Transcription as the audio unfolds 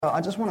I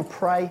just want to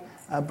pray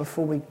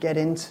before we get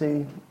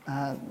into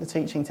the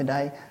teaching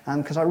today,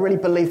 because I really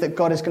believe that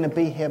God is going to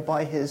be here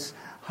by His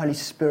Holy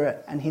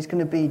Spirit, and He's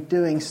going to be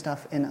doing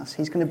stuff in us.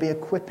 He's going to be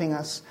equipping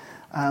us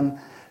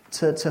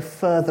to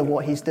further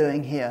what He's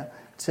doing here,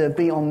 to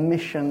be on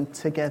mission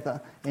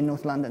together in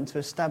North London, to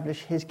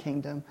establish His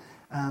kingdom.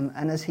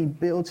 And as He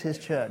builds His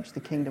church, the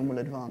kingdom will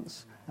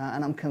advance,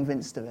 and I'm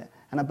convinced of it.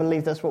 And I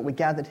believe that's what we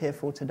gathered here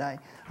for today.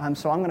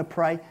 So I'm going to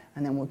pray,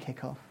 and then we'll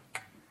kick off.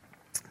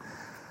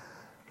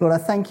 Lord, I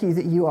thank you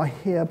that you are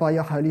here by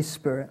your Holy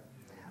Spirit.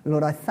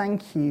 Lord, I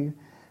thank you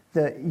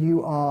that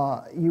you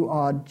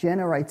are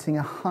generating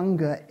a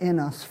hunger in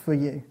us for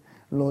you,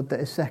 Lord, that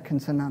is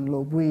second to none.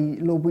 Lord,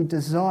 we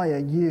desire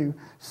you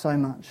so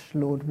much.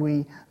 Lord,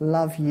 we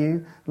love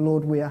you.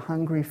 Lord, we are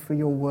hungry for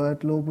your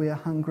word. Lord, we are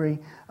hungry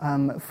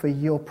for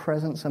your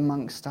presence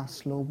amongst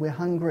us. Lord, we're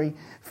hungry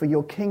for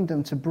your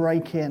kingdom to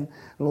break in,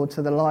 Lord,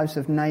 to the lives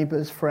of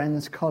neighbours,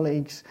 friends,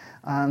 colleagues,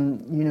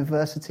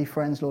 university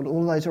friends, Lord,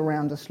 all those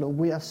around us, Lord.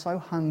 We are so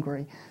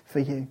hungry for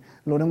you,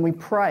 Lord, and we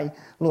pray,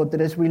 Lord, that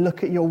as we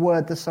look at your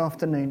word this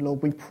afternoon,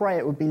 Lord, we pray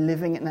it would be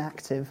living and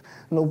active.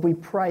 Lord, we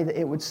pray that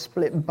it would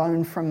split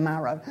bone from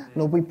marrow.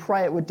 Lord, we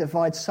pray it would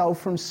divide soul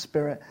from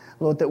spirit.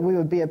 Lord, that we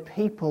would be a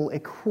people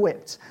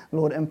equipped,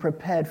 Lord, and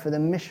prepared for the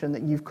mission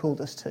that you've called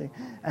us to.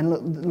 And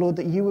Lord,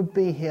 that you would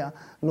be here,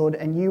 Lord,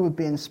 and you would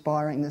be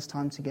inspiring this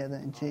time together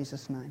in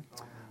Jesus' name.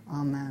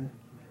 Amen.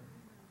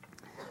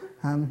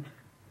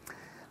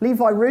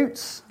 Levi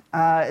Roots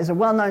is a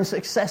well-known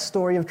success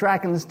story of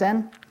Dragon's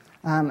Den,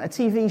 a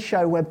TV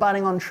show where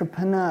budding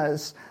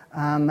entrepreneurs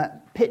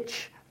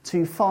pitch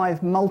to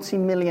 5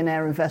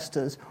 multi-millionaire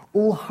investors,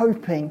 all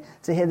hoping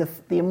to hear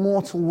the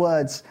immortal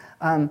words,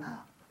 I'm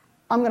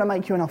going to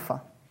make you an offer.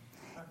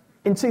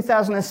 In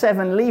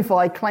 2007,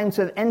 Levi claimed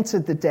to have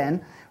entered the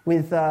den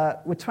with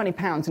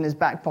 £20 in his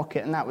back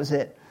pocket, and that was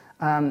it.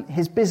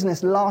 His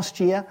business last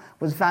year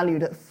was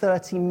valued at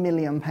 £30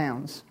 million.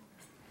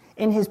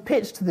 In his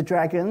pitch to the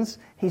Dragons,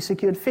 he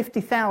secured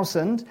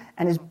 $50,000,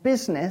 and his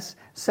business,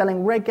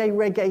 selling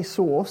reggae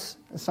sauce,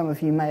 as some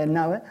of you may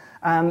know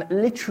it,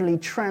 literally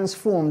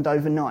transformed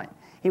overnight.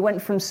 He went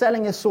from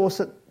selling a sauce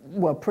at,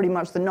 pretty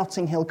much the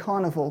Notting Hill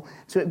Carnival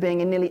to it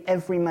being in nearly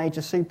every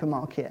major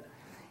supermarket.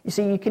 You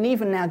see, you can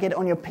even now get it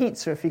on your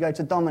pizza if you go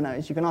to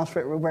Domino's. You can ask for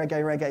it with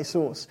reggae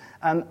sauce.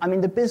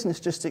 The business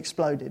just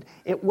exploded.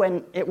 It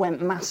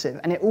went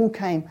massive, and it all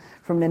came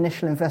from an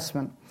initial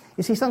investment.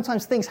 You see,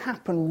 sometimes things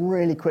happen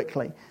really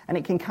quickly, and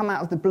it can come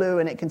out of the blue,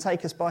 and it can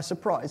take us by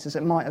surprise, as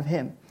it might have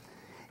him.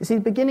 You see,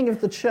 the beginning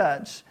of the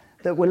church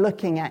that we're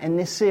looking at in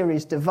this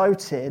series,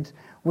 Devoted,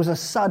 was a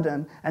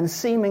sudden and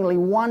seemingly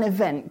one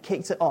event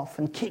kicked it off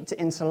and kicked it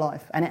into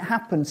life, and it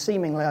happened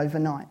seemingly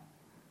overnight.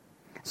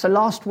 So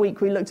last week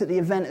we looked at the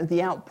event of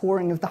the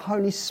outpouring of the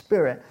Holy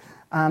Spirit,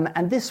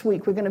 and this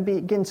week we're going to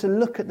begin to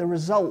look at the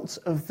results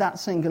of that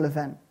single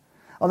event.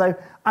 Although,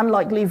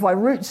 unlike Levi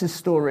Roots'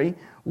 story,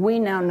 we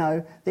now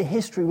know that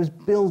history was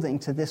building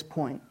to this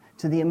point,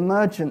 to the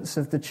emergence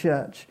of the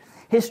church.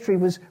 History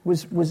was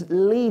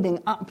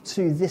leading up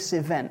to this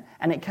event,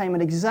 and it came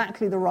at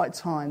exactly the right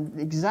time,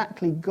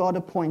 exactly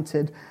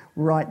God-appointed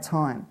right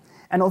time.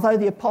 And although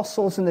the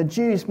apostles and the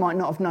Jews might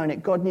not have known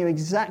it, God knew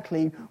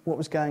exactly what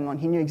was going on.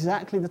 He knew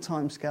exactly the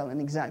timescale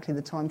and exactly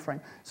the time frame.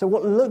 So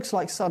what looks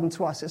like sudden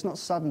to us, it's not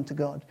sudden to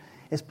God.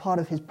 It's part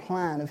of his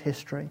plan of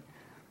history.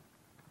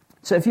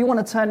 So if you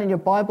want to turn in your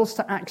Bibles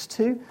to Acts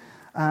 2,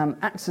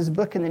 Acts is a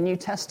book in the New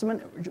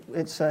Testament.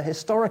 It's a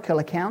historical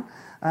account.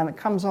 It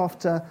comes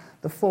after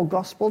the 4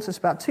 Gospels. It's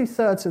about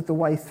 2/3 of the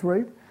way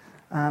through.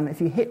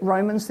 If you hit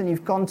Romans, then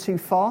you've gone too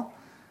far.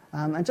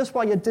 And just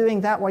while you're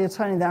doing that, while you're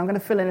turning there, I'm going to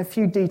fill in a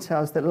few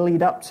details that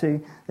lead up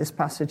to this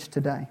passage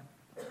today.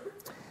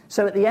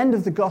 So at the end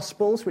of the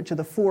Gospels, which are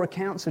the 4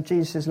 accounts of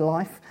Jesus'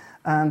 life,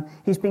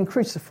 he's been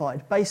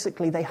crucified.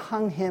 Basically, they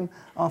hung him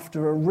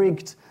after a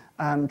rigged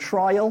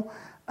trial,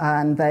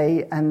 and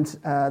they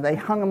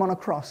hung him on a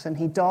cross, and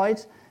he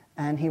died,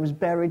 and he was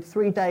buried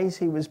 3 days.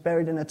 He was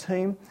buried in a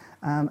tomb,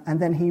 and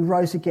then he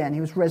rose again. He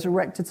was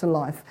resurrected to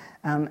life.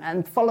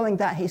 And following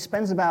that, he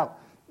spends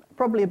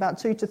probably about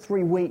 2 to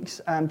 3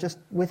 weeks just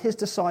with his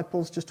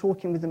disciples, just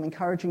talking with them,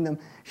 encouraging them,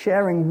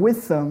 sharing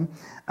with them.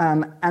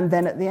 And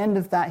then at the end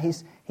of that,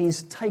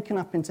 he's taken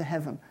up into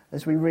heaven,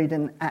 as we read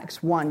in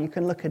Acts 1. You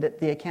can look at it,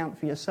 the account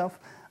for yourself.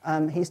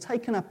 He's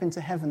taken up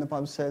into heaven, the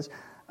Bible says.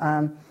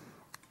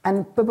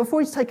 But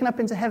before he's taken up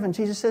into heaven,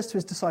 Jesus says to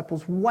his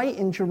disciples, wait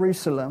in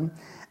Jerusalem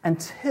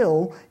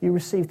until you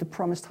receive the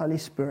promised Holy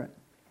Spirit.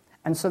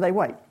 And so they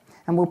wait.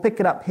 And we'll pick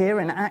it up here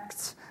in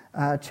Acts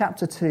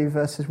chapter 2,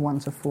 verses 1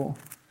 to 4.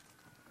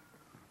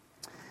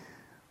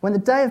 When the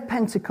day of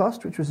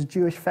Pentecost, which was a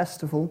Jewish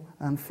festival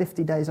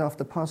 50 days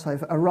after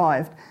Passover,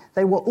 arrived,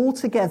 they were all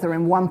together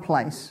in one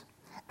place.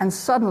 And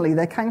suddenly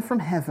there came from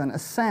heaven a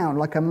sound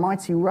like a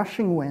mighty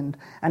rushing wind,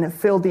 and it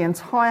filled the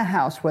entire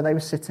house where they were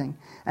sitting.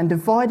 And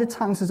divided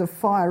tongues as of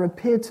fire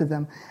appeared to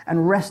them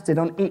and rested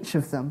on each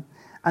of them.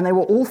 And they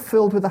were all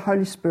filled with the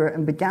Holy Spirit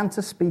and began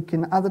to speak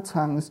in other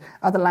tongues,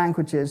 other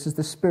languages, as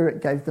the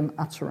Spirit gave them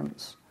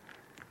utterance.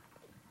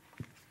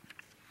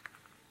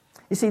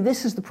 You see,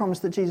 this is the promise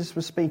that Jesus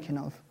was speaking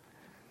of.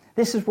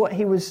 This is what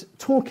he was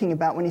talking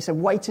about when he said,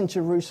 wait in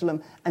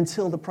Jerusalem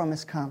until the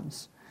promise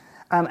comes.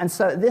 And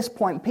so at this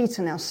point,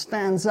 Peter now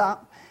stands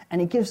up and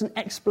he gives an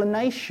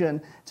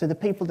explanation to the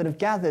people that have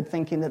gathered,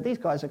 thinking that these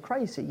guys are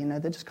crazy.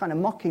 They're just kind of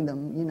mocking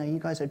them. You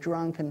guys are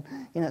drunk and,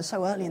 it's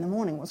so early in the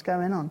morning. What's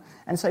going on?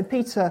 And so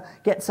Peter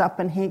gets up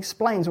and he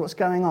explains what's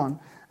going on.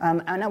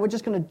 And now we're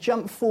just going to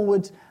jump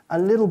forward a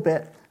little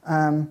bit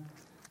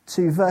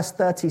to verse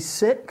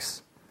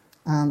 36.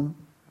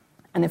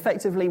 And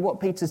effectively what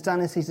Peter's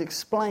done is he's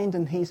explained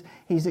and he's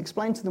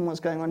explained to them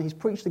what's going on. He's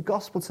preached the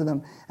gospel to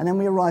them. And then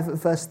we arrive at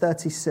verse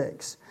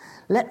 36.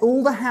 Let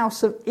all the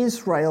house of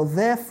Israel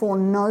therefore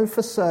know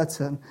for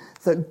certain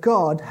that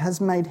God has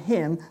made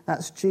him,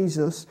 that's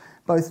Jesus,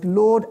 both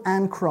Lord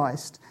and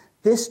Christ,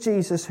 this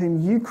Jesus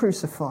whom you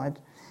crucified.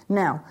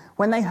 Now,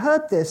 when they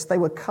heard this, they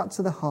were cut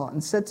to the heart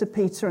and said to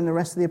Peter and the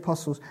rest of the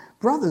apostles,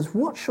 brothers,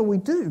 what shall we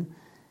do?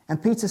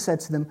 And Peter said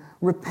to them,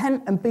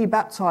 repent and be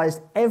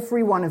baptized,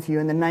 every one of you,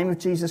 in the name of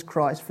Jesus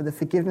Christ for the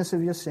forgiveness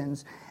of your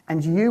sins,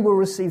 and you will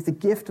receive the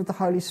gift of the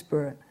Holy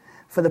Spirit.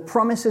 For the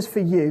promise is for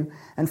you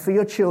and for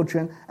your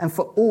children and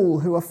for all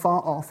who are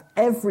far off,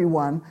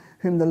 everyone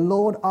whom the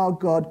Lord our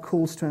God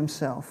calls to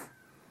himself.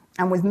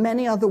 And with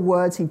many other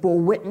words he bore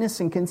witness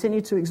and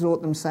continued to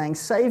exhort them, saying,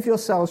 save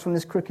yourselves from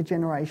this crooked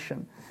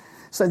generation.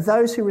 So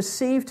those who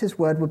received his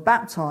word were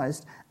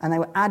baptized, and they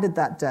were added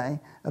that day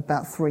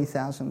about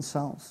 3,000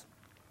 souls.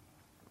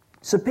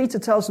 So Peter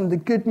tells them the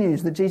good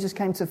news that Jesus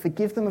came to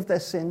forgive them of their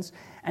sins,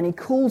 and he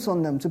calls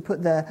on them to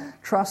put their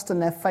trust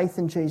and their faith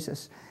in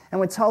Jesus.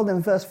 And we're told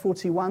in verse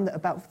 41 that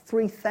about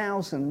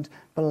 3,000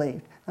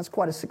 believed. That's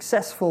quite a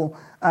successful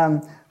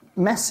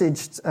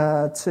message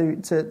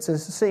to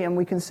see. And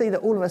we can see that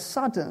all of a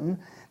sudden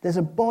there's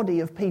a body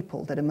of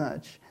people that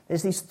emerge.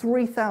 There's these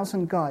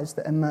 3,000 guys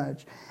that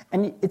emerge.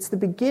 And it's the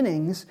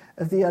beginnings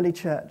of the early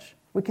church.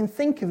 We can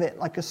think of it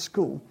like a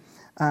school.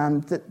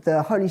 That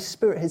the Holy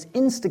Spirit has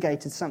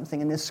instigated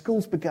something and this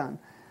school's begun.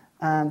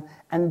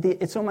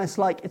 It's almost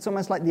like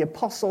the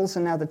apostles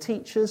and now the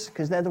teachers,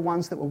 because they're the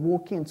ones that were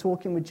walking and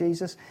talking with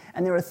Jesus.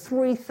 And there are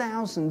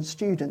 3,000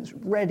 students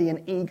ready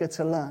and eager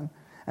to learn.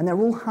 And they're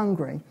all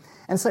hungry.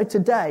 And so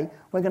today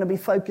we're going to be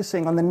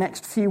focusing on the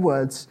next few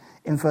words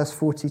in verse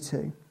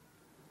 42.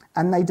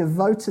 And they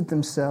devoted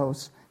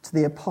themselves to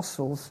the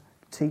apostles'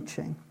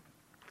 teaching.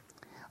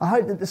 I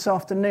hope that this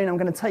afternoon I'm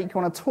going to take you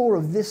on a tour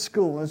of this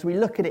school as we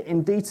look at it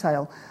in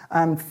detail,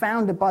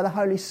 founded by the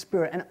Holy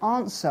Spirit, and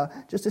answer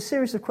just a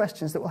series of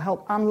questions that will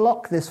help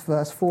unlock this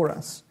verse for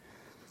us.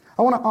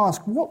 I want to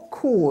ask, what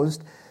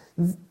caused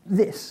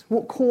this?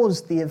 What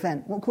caused the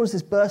event? What caused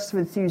this burst of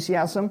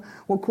enthusiasm?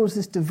 What caused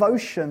this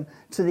devotion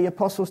to the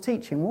apostles'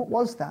 teaching? What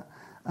was that?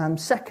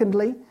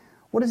 Secondly,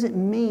 what does it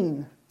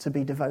mean to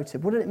be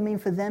devoted? What did it mean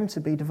for them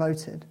to be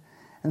devoted?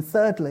 And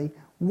thirdly,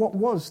 what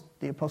was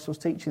the apostles'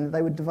 teaching that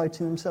they were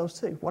devoting themselves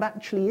to? What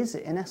actually is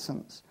it in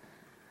essence?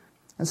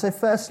 And so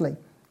firstly,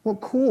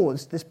 what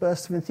caused this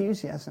burst of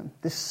enthusiasm,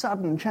 this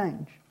sudden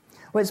change?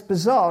 Well, it's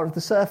bizarre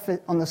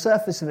on the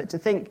surface of it to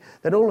think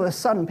that all of a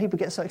sudden people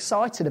get so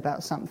excited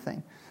about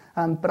something.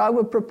 But I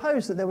would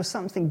propose that there was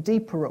something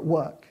deeper at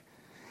work.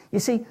 You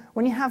see,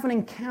 when you have an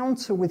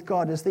encounter with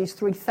God, as these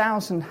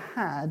 3,000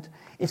 had,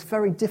 it's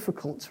very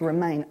difficult to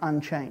remain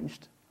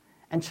unchanged.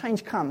 And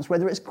change comes,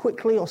 whether it's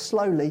quickly or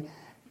slowly,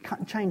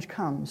 change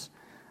comes.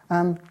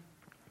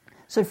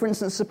 So for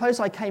instance, suppose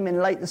I came in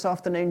late this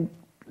afternoon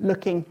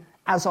looking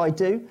as I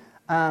do,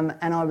 and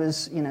I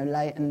was,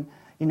 late, and,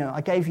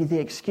 I gave you the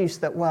excuse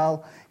that,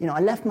 I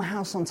left my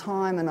house on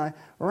time and I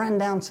ran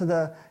down to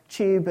the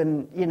tube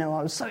and, I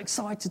was so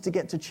excited to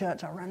get to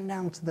church. I ran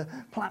down to the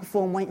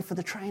platform waiting for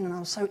the train and I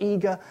was so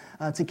eager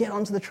to get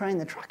onto the train.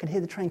 I could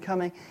hear the train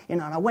coming,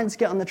 and I went to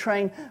get on the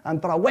train,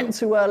 but I went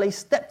too early,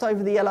 stepped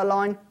over the yellow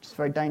line, which is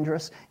very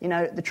dangerous.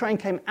 The train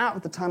came out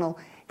of the tunnel,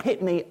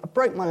 hit me, I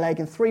broke my leg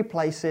in 3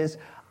 places,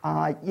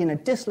 I,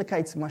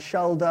 dislocated my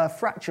shoulder,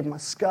 fractured my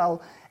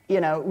skull.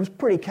 It was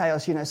pretty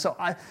chaos, so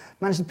I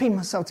managed to pin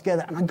myself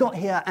together and I got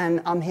here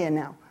and I'm here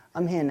now.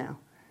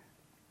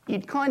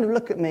 You'd kind of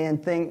look at me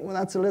and think, well,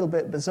 that's a little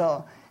bit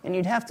bizarre. And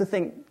you'd have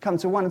to come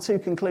to one or two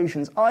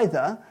conclusions.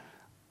 Either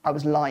I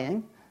was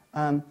lying,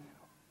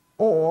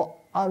 or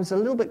I was a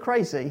little bit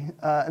crazy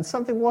and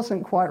something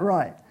wasn't quite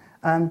right.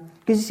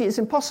 Because you see, it's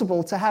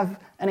impossible to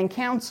have an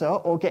encounter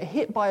or get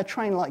hit by a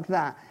train like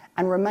that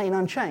and remain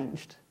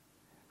unchanged.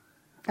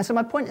 And so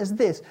my point is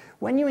this: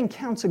 when you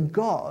encounter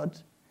God,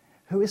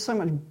 who is so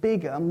much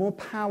bigger, more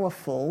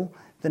powerful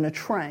than a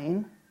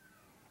train,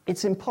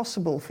 it's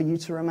impossible for you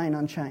to remain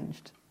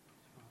unchanged.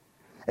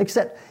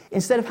 Except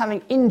instead of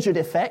having injured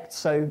effects,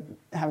 so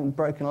having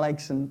broken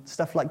legs and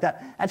stuff like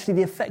that, actually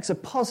the effects are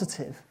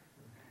positive.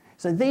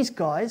 So these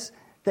guys,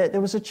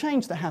 there was a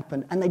change that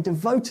happened, and they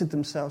devoted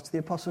themselves to the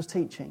apostles'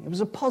 teaching. It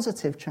was a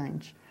positive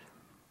change.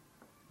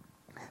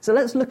 So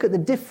let's look at the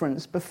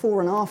difference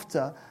before and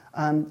after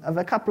of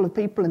a couple of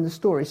people in the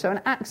story. So in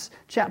Acts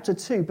chapter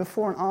 2,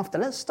 before and after,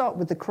 let's start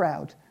with the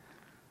crowd.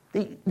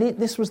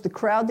 This was the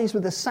crowd. These were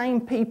the same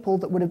people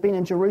that would have been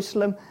in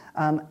Jerusalem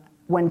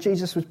when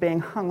Jesus was being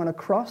hung on a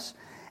cross.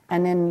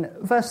 And in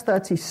verse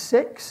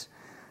 36,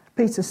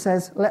 Peter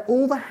says, "Let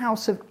all the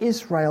house of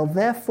Israel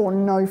therefore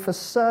know for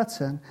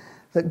certain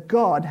that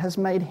God has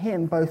made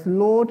him both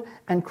Lord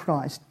and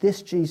Christ,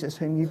 this Jesus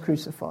whom you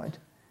crucified."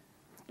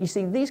 You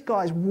see, these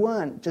guys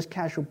weren't just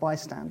casual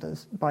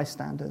bystanders.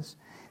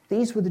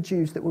 These were the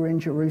Jews that were in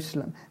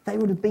Jerusalem. They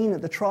would have been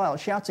at the trial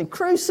shouting,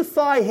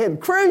 "Crucify him!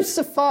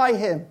 Crucify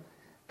him!"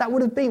 That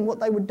would have been what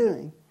they were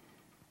doing.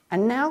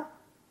 And now,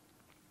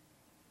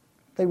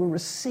 they were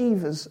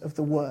receivers of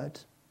the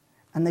word,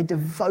 and they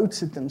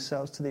devoted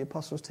themselves to the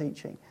apostles'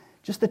 teaching.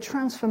 Just the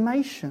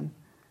transformation.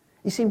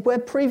 You see, where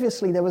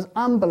previously there was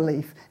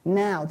unbelief,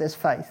 now there's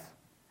faith.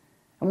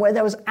 And where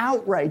there was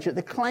outrage at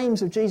the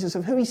claims of Jesus,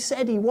 of who he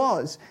said he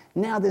was,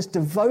 now there's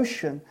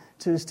devotion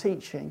to his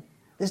teaching.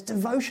 There's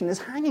devotion, there's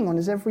hanging on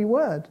his every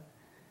word.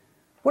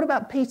 What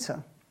about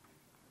Peter?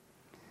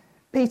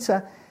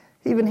 Peter,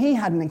 even he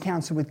had an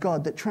encounter with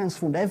God that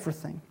transformed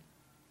everything.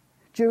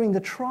 During the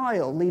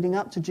trial leading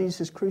up to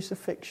Jesus'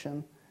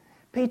 crucifixion,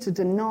 Peter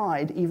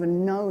denied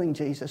even knowing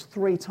Jesus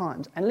 3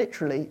 times. And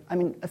literally,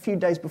 a few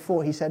days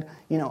before he said,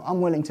 "I'm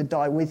willing to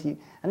die with you."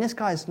 And this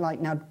guy's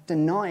now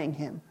denying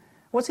him.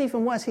 What's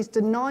even worse, he's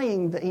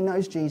denying that he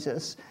knows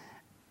Jesus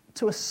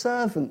to a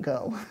servant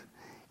girl.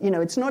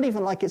 It's not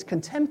even like it's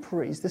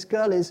contemporaries. This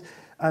girl is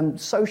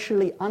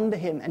socially under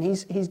him, and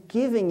he's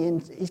giving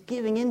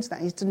into that.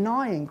 He's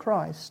denying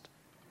Christ.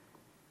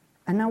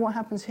 And now what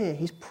happens here?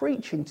 He's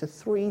preaching to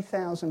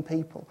 3,000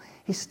 people.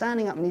 He's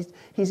standing up and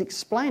he's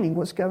explaining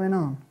what's going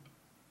on.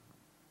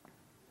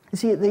 You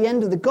see, at the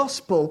end of the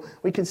gospel,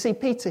 we can see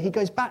Peter, he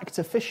goes back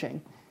to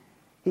fishing.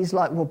 He's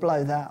like, "Well,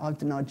 blow that. I've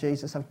denied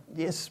Jesus.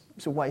 It's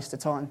a waste of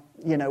time.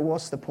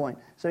 What's the point?"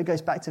 So he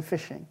goes back to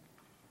fishing.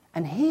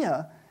 And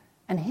here,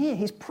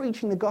 he's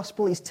preaching the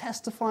gospel. He's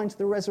testifying to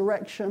the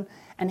resurrection.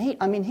 And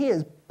he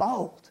is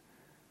bold.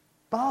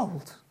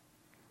 Bold.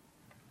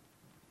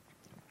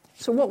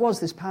 So what was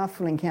this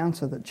powerful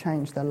encounter that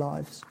changed their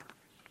lives?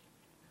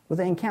 Well,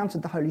 they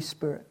encountered the Holy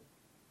Spirit.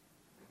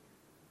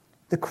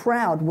 The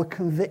crowd were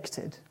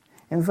convicted.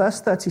 In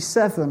verse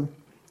 37,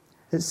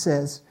 it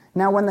says,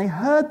 "Now when they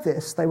heard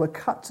this, they were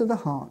cut to the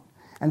heart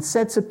and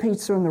said to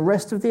Peter and the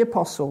rest of the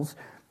apostles,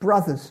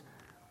 'Brothers,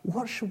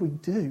 what shall we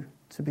do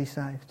to be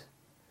saved?'"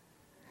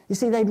 You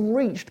see, they'd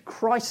reached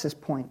crisis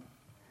point.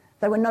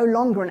 They were no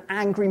longer an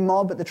angry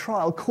mob at the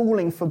trial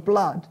calling for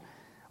blood.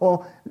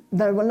 Or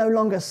they were no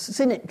longer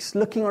cynics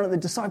looking on at the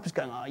disciples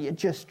going, "Oh, you're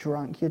just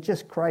drunk, you're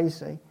just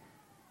crazy." You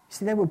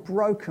see, they were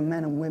broken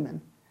men and women.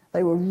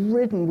 They were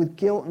ridden with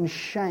guilt and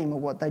shame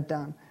of what they'd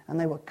done, and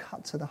they were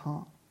cut to the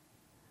heart.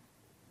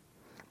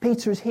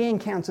 Peter, as he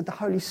encountered the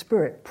Holy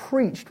Spirit,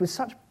 preached with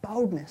such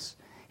boldness.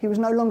 He was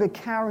no longer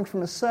cowering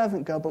from a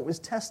servant girl, but was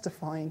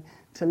testifying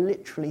to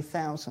literally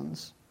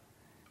thousands.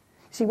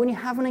 See, when you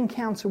have an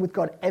encounter with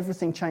God,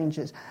 everything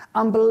changes.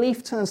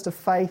 Unbelief turns to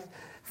faith,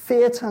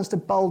 fear turns to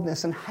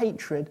boldness, and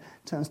hatred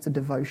turns to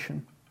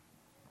devotion.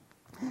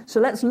 So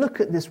let's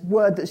look at this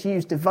word that's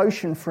used,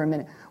 devotion, for a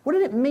minute. What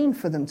did it mean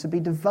for them to be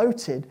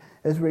devoted,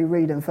 as we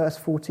read in verse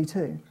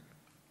 42?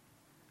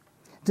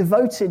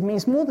 Devoted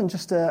means more than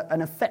just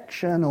an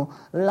affection or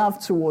love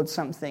towards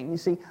something. You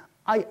see,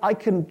 I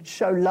can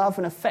show love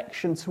and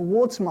affection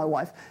towards my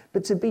wife,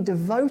 but to be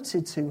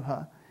devoted to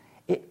her,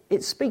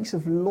 it speaks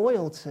of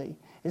loyalty.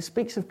 It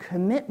speaks of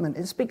commitment.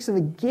 It speaks of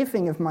a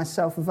giving of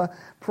myself, of a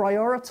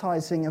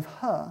prioritizing of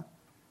her.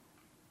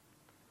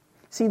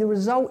 See, the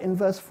result in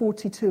verse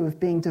 42 of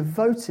being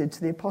devoted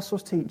to the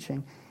apostles'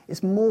 teaching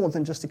is more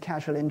than just a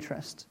casual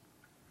interest.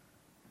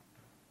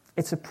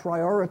 It's a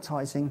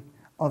prioritizing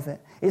of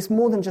it. It's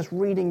more than just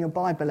reading your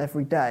Bible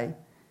every day.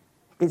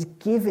 It's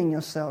giving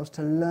yourselves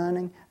to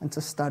learning and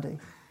to study.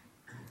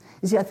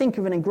 You see, I think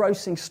of an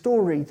engrossing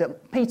story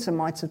that Peter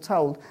might have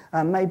told,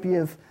 maybe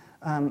of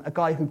a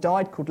guy who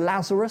died called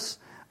Lazarus.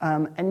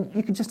 And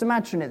you could just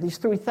imagine it, these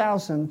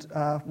 3,000,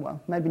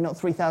 maybe not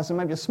 3,000,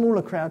 maybe a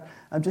smaller crowd,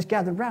 just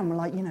gathered around and were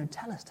like,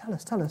 tell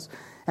us.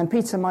 And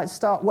Peter might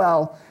start,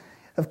 well,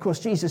 of course,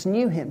 Jesus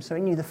knew him, so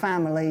he knew the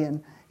family,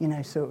 and,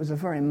 so it was a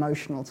very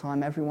emotional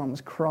time. Everyone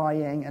was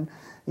crying,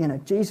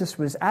 and, Jesus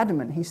was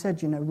adamant. He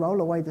said, roll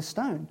away the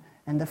stone.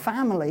 And the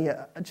family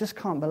just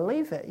can't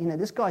believe it.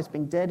 This guy's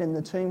been dead in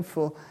the tomb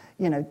for,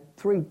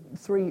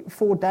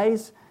 4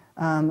 days.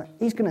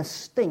 He's going to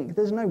stink.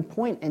 There's no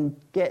point in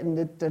getting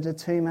the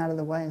tomb out of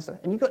the way and stuff.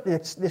 And you've got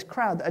this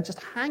crowd that are just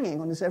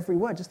hanging on his every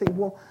word, just thinking,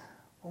 well,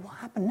 what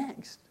happened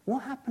next? What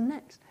happened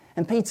next?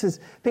 And Peter's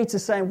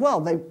saying, well,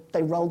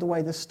 they rolled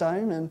away the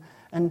stone,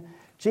 and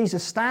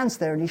Jesus stands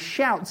there and he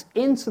shouts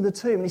into the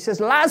tomb and he says,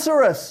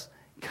 "Lazarus,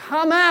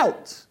 come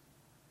out!"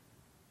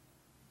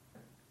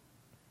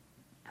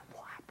 And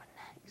what happened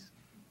next?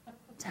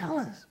 Tell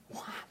us,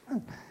 what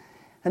happened?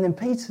 And then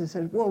Peter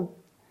said, well,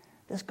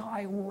 this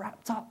guy all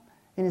wrapped up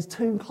in his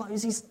tomb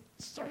clothes, he's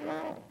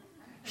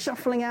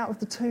shuffling out of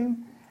the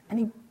tomb, and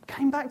he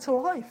came back to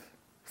life.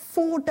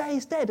 4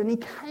 days dead, and he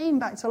came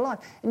back to life.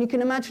 And you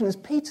can imagine, as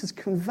Peter's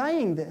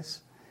conveying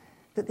this,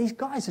 that these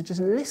guys are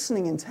just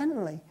listening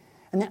intently.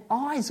 And their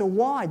eyes are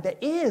wide, their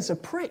ears are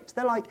pricked.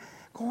 They're like,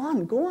 go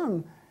on, go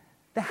on.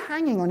 They're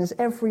hanging on his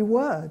every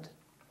word.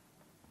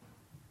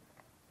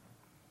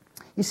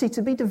 You see,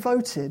 to be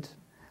devoted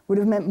would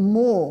have meant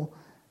more,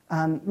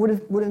 would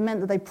have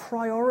meant that they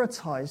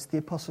prioritized the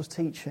apostles'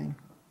 teaching.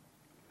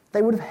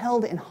 They would have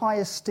held it in high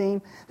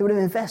esteem. They would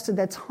have invested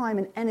their time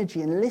and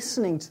energy in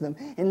listening to them,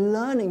 in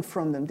learning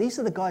from them. These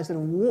are the guys that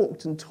have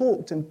walked and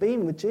talked and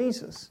been with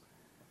Jesus.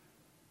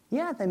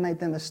 Yeah, they made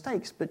their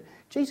mistakes, but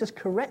Jesus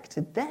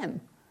corrected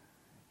them.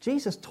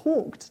 Jesus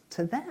talked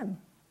to them.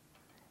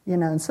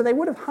 And so they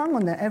would have hung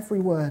on their every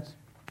word.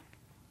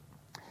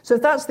 So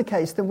if that's the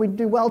case, then we'd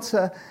do well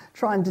to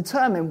try and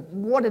determine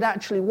what it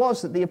actually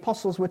was that the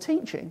apostles were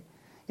teaching.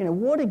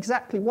 What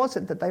exactly was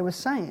it that they were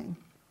saying?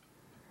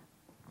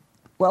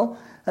 Well,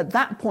 at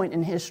that point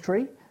in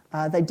history,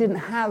 they didn't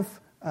have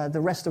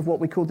the rest of what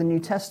we call the New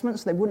Testament.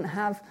 So they wouldn't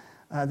have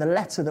the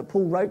letter that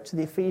Paul wrote to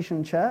the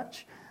Ephesian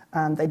church.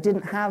 They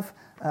didn't have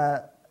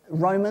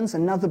Romans,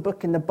 another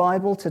book in the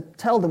Bible, to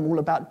tell them all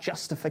about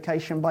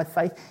justification by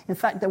faith. In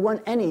fact, there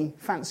weren't any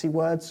fancy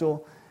words or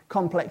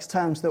complex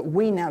terms that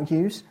we now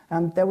use.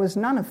 There was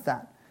none of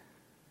that.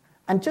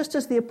 And just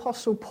as the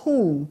Apostle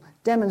Paul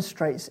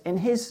demonstrates in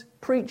his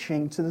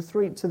preaching to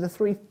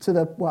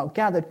the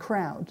gathered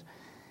crowd,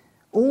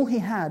 all he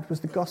had was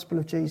the gospel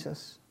of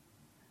Jesus.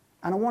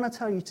 And I want to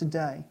tell you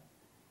today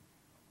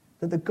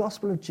that the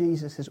gospel of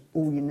Jesus is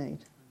all you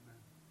need.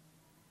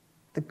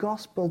 The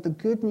gospel, the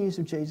good news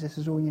of Jesus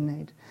is all you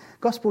need.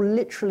 Gospel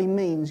literally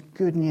means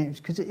good news,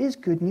 because it is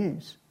good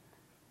news.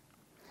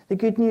 The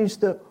good news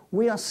that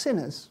we are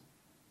sinners.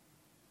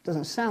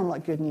 Doesn't sound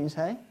like good news,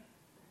 hey?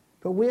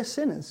 But we are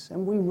sinners,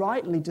 and we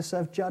rightly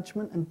deserve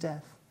judgment and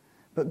death.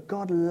 But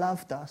God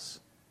loved us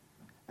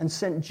and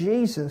sent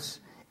Jesus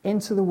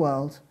into the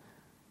world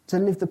to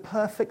live the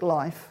perfect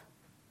life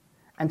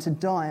and to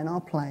die in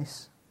our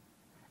place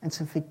and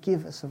to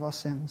forgive us of our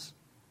sins.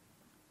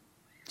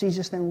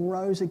 Jesus then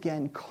rose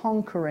again,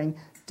 conquering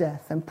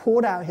death, and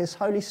poured out his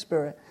Holy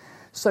Spirit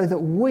so that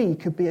we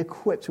could be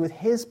equipped with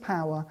his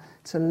power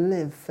to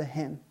live for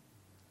him.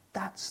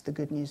 That's the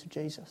good news of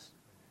Jesus.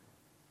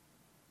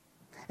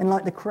 And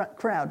like the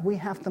crowd, we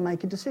have to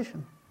make a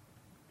decision.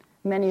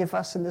 Many of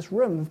us in this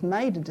room have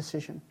made a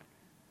decision,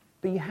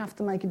 but you have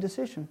to make a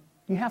decision.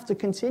 You have to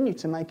continue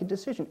to make a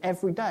decision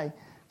every day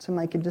to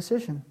make a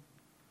decision.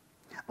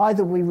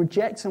 Either we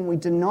reject and we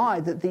deny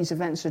that these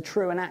events are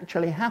true and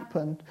actually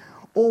happened,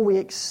 or we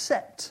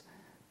accept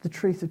the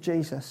truth of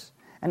Jesus.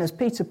 And as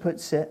Peter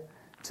puts it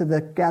to the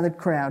gathered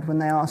crowd when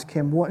they ask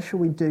him, what shall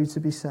we do to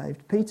be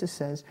saved? Peter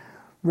says,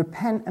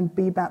 repent and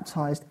be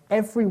baptized,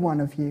 every one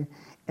of you,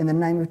 in the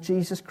name of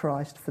Jesus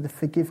Christ for the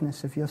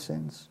forgiveness of your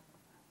sins.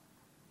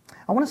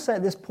 I want to say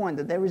at this point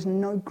that there is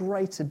no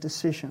greater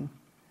decision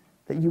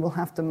that you will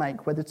have to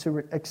make, whether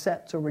to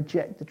accept or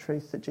reject the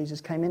truth that Jesus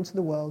came into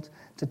the world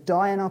to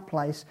die in our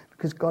place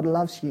because God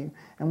loves you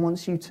and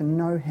wants you to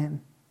know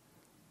him.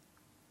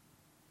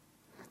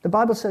 The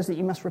Bible says that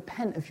you must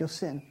repent of your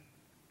sin.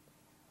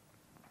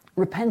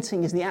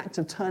 Repenting is the act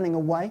of turning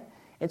away.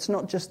 It's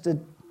not just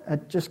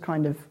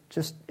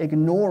just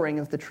ignoring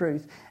of the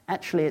truth.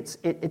 Actually,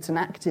 it's an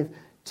active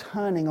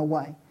turning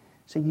away.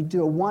 So you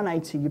do a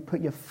 180, you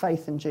put your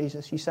faith in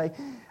Jesus. You say,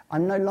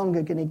 I'm no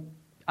longer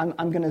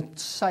I'm going to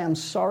say I'm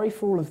sorry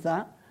for all of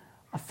that.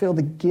 I feel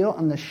the guilt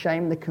and the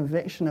shame, the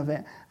conviction of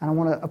it, and I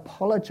want to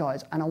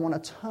apologize, and I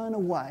want to turn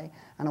away,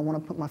 and I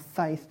want to put my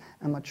faith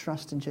and my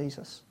trust in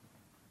Jesus.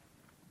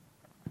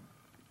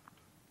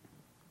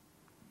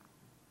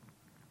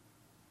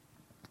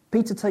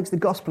 Peter takes the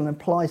gospel and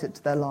applies it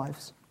to their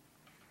lives.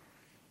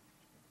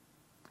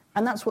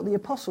 And that's what the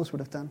apostles would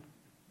have done.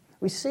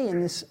 We see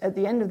at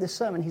the end of this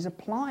sermon, he's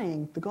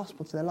applying the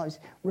gospel to their lives.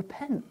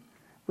 Repent.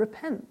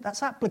 Repent.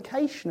 That's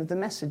application of the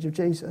message of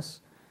Jesus.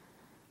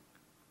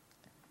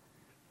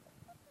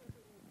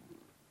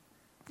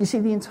 You see,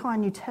 the entire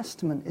New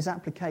Testament is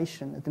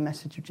application of the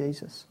message of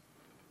Jesus.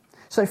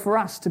 So for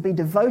us to be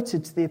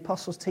devoted to the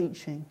apostles'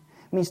 teaching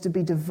means to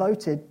be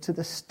devoted to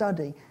the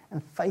study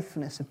and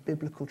faithfulness of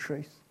biblical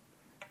truth.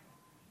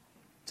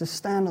 To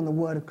stand on the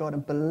word of God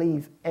and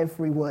believe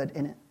every word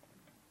in it.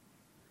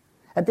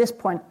 At this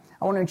point,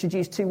 I want to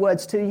introduce two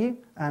words to you.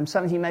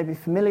 Some of you may be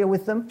familiar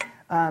with them.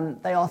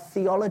 They are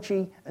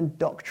theology and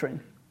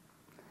doctrine.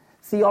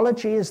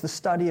 Theology is the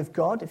study of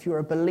God. If you're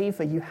a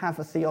believer, you have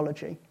a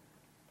theology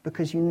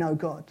because you know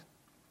God.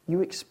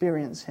 You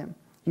experience him.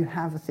 You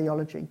have a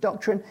theology.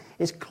 Doctrine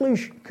is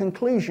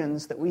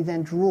conclusions that we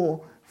then draw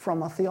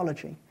from our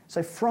theology.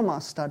 So from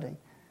our study,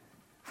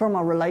 from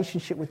our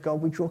relationship with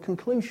God, we draw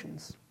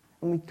conclusions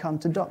and we come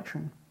to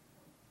doctrine.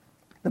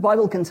 The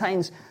Bible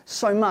contains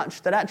so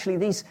much that actually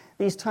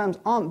these terms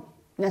aren't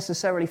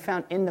necessarily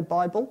found in the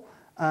Bible,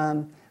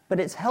 but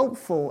it's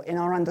helpful in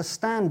our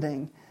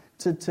understanding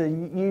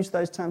to use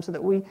those terms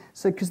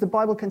because the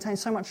Bible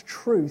contains so much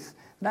truth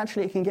that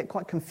actually it can get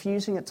quite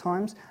confusing at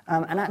times,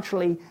 and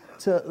actually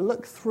to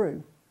look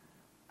through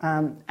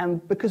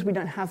And because we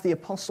don't have the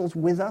apostles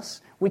with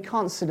us, we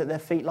can't sit at their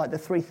feet like the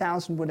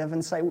 3,000 would have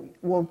and say,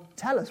 well,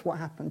 tell us what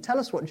happened. Tell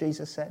us what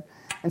Jesus said.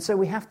 And so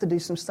we have to do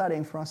some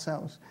studying for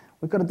ourselves.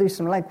 We've got to do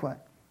some legwork.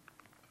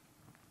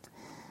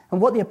 And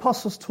what the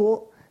apostles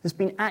taught has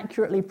been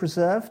accurately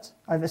preserved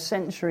over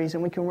centuries,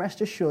 and we can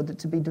rest assured that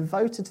to be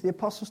devoted to the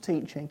apostles'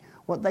 teaching,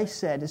 what they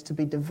said is to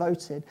be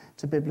devoted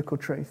to biblical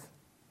truth.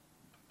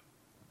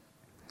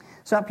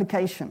 So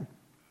application.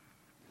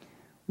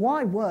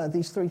 Why were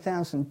these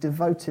 3,000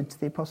 devoted to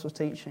the apostles'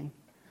 teaching?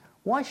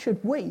 Why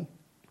should we,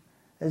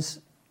 as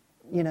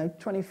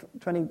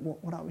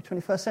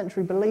 21st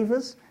century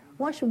believers,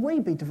 why should we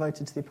be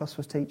devoted to the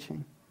apostles'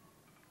 teaching?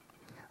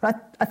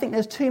 I think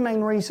there's two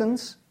main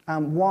reasons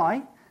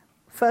why.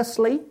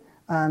 Firstly,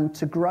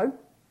 to grow,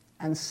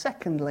 and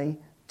secondly,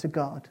 to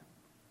God.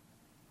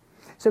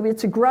 So we are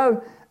to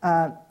grow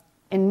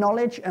in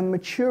knowledge and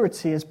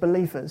maturity as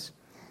believers.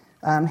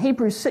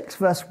 Hebrews 6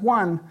 verse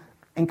 1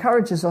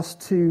 encourages us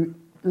to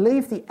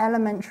leave the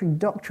elementary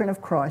doctrine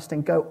of Christ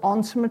and go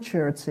on to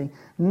maturity,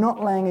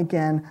 not laying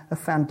again a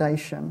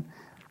foundation.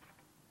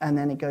 And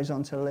then it goes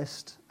on to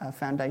list a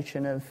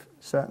foundation of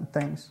certain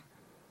things.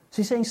 So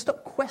he's saying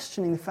stop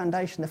questioning the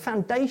foundation. The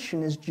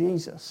foundation is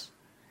Jesus.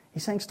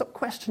 He's saying stop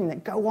questioning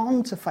it. Go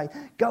on to faith.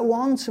 Go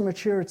on to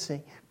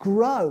maturity.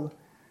 Grow.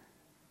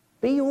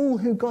 Be all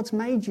who God's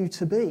made you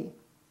to be.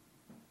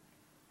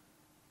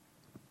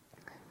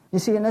 You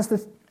see, and as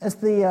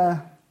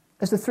the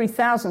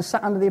 3,000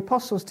 sat under the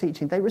apostles'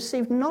 teaching, they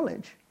received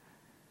knowledge.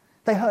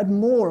 They heard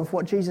more of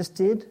what Jesus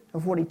did,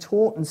 of what he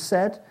taught and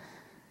said,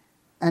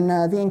 and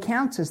the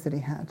encounters that he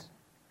had.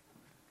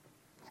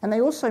 And they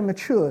also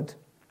matured.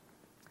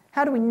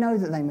 How do we know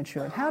that they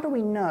matured? How do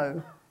we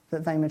know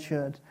that they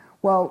matured?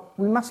 Well,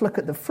 we must look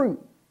at the fruit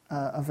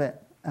of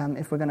it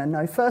if we're going to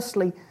know.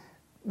 Firstly,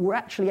 we're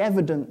actually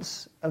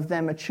evidence of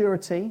their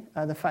maturity,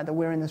 the fact that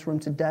we're in this room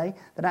today,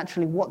 that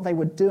actually what they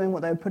were doing,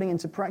 what they were putting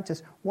into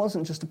practice,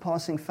 wasn't just a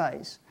passing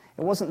phase.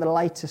 It wasn't the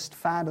latest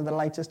fad or the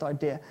latest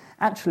idea.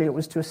 Actually, it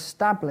was to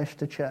establish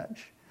the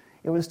church.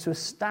 It was to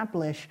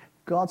establish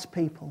God's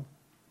people.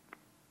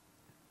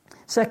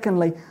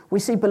 Secondly, we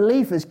see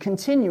believers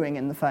continuing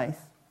in the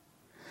faith.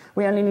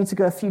 We only need to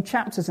go a few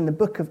chapters in the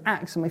book of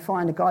Acts and we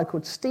find a guy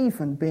called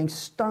Stephen being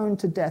stoned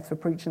to death for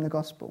preaching the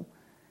gospel.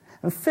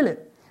 And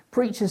Philip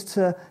preaches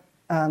to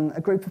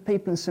a group of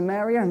people in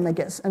Samaria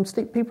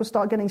and people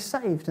start getting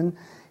saved. And,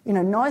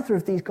 neither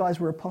of these guys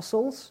were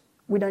apostles.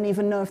 We don't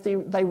even know if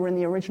they were in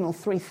the original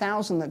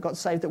 3,000 that got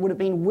saved that would have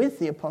been with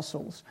the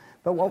apostles.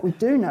 But what we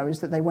do know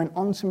is that they went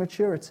on to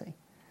maturity.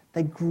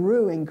 They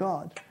grew in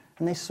God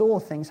and they saw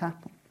things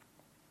happen.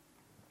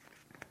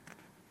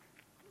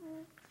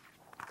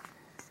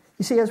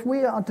 You see, as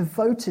we are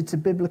devoted to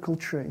biblical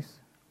truth,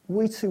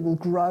 we too will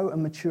grow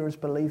and mature as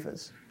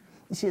believers.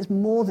 You see, it's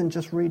more than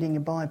just reading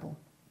your Bible.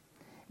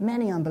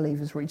 Many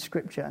unbelievers read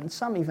Scripture, and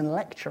some even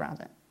lecture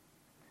at it.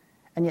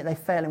 And yet they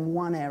fail in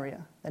one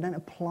area. They don't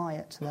apply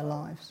it to their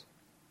lives.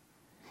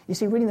 You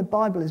see, reading the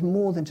Bible is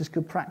more than just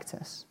good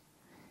practice.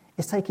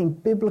 It's taking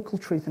biblical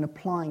truth and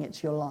applying it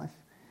to your life,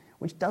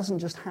 which doesn't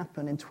just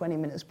happen in 20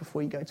 minutes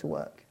before you go to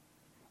work.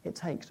 It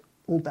takes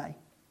all day.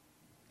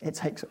 It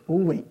takes all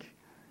week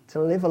to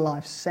live a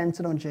life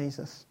centered on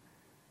Jesus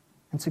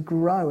and to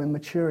grow in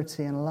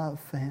maturity and love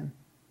for him.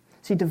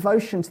 See,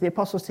 devotion to the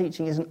apostles'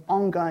 teaching is an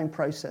ongoing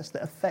process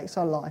that affects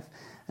our life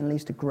and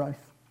leads to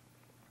growth.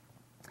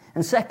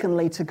 And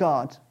secondly, to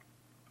God.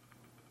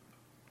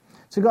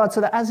 To God,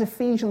 so that as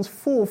Ephesians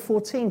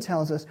 4:14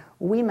 tells us,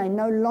 we may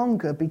no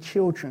longer be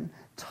children,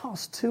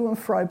 tossed to and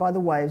fro by the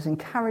waves and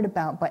carried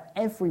about by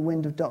every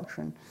wind of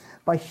doctrine,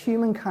 by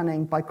human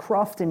cunning, by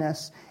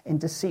craftiness in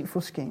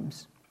deceitful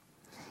schemes.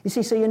 You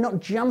see, so you're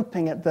not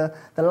jumping at the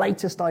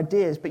latest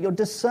ideas, but you're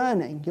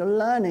discerning. You're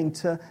learning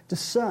to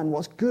discern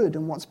what's good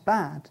and what's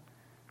bad.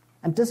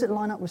 And does it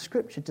line up with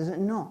Scripture? Does it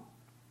not?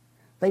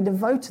 They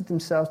devoted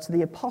themselves to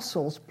the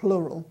apostles,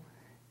 plural,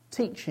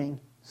 teaching,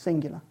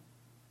 singular.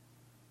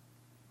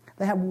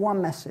 They had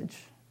one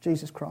message,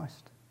 Jesus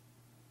Christ.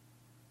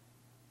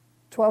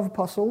 12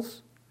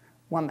 apostles,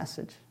 one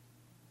message.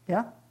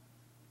 Yeah?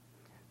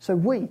 So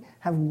we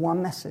have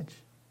one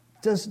message.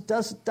 Does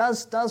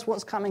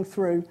what's coming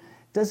through,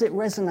 does it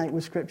resonate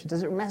with Scripture?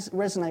 Does it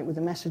resonate with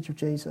the message of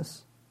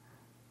Jesus?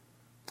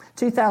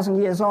 2,000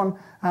 years on,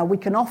 we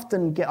can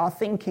often get our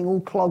thinking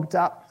all clogged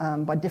up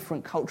by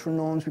different cultural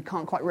norms. We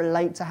can't quite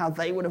relate to how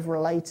they would have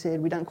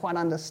related. We don't quite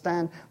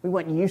understand. We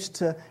weren't used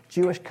to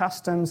Jewish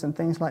customs and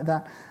things like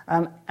that.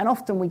 And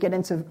often we get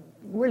into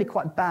really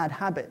quite bad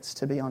habits,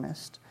 to be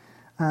honest.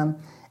 And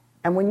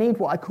we need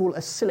what I call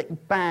a Silic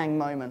Bang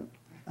moment.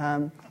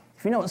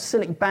 If you know what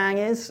Silic Bang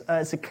is,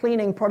 it's a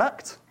cleaning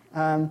product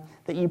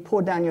that you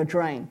pour down your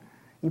drain.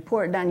 You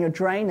pour it down your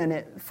drain and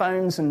it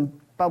foams and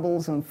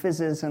bubbles and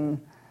fizzes and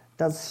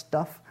does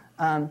stuff.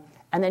 And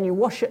then you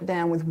wash it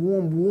down with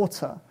warm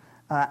water.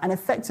 And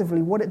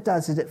effectively what it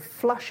does is it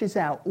flushes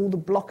out all the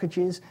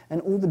blockages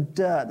and all the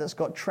dirt that's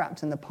got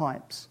trapped in the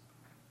pipes.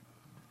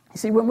 You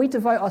see, when we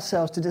devote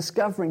ourselves to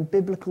discovering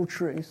biblical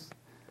truth,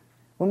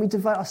 when we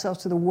devote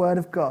ourselves to the Word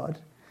of God,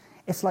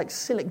 it's like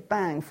Silic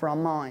Bang for our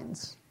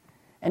minds.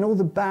 And all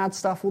the bad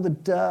stuff, all the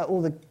dirt,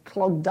 all the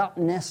clogged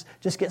upness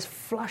just gets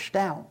flushed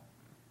out.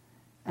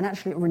 And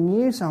actually it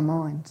renews our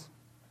minds.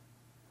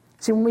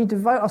 See, when we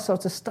devote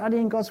ourselves to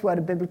studying God's word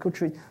and biblical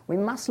truth, we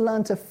must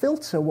learn to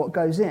filter what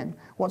goes in,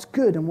 what's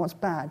good and what's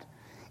bad.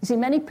 You see,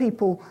 many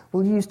people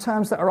will use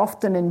terms that are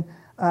often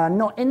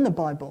not in the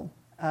Bible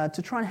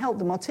to try and help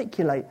them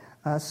articulate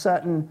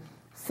certain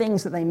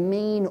things that they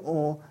mean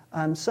or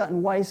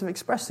certain ways of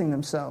expressing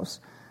themselves.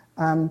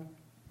 And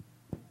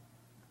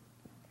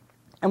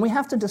we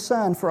have to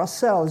discern for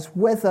ourselves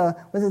whether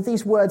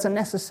these words are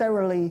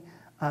necessarily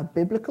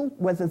biblical,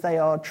 whether they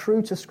are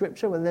true to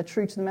Scripture, whether they're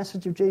true to the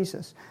message of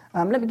Jesus.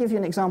 Let me give you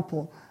an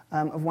example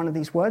of one of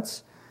these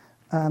words.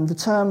 The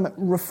term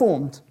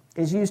reformed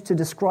is used to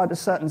describe a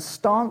certain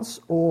stance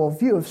or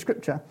view of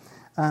Scripture.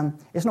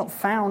 It's not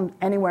found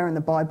anywhere in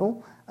the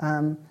Bible,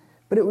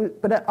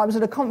 but I was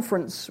at a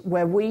conference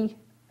where we,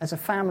 as a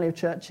family of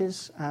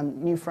churches,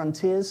 New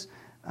Frontiers,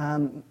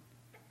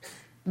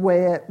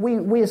 where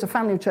we as a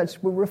family of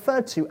churches were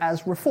referred to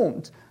as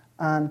Reformed.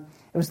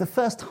 It was the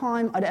first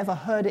time I'd ever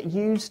heard it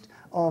used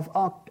of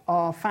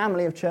our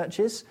family of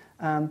churches.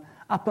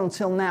 Up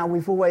until now,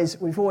 we've always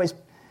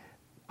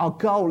our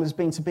goal has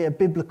been to be a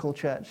biblical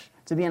church,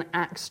 to be an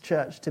Acts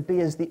church, to be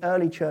as the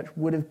early church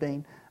would have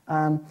been.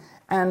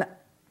 And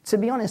to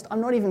be honest,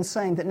 I'm not even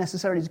saying that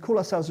necessarily to call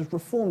ourselves as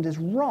Reformed is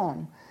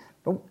wrong.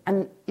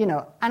 And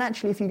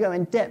actually, if you go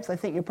in depth, I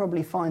think you'll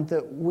probably find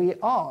that we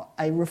are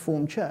a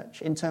Reformed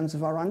church in terms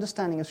of our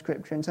understanding of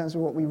Scripture, in terms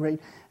of what we read,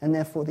 and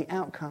therefore the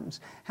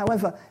outcomes.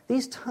 However,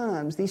 these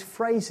terms, these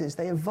phrases,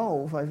 they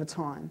evolve over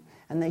time,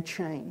 and they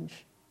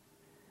change.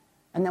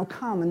 And they'll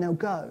come and they'll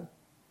go.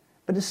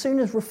 But as soon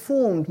as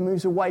Reformed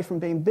moves away from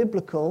being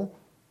biblical,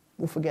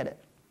 we'll forget it.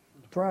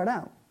 Throw it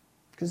out.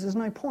 Because there's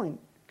no point.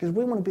 Because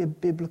we want to be a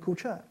biblical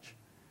church.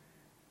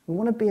 We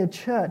want to be a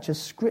church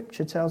as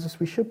Scripture tells us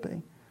we should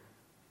be.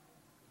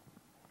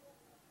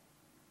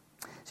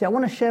 See, I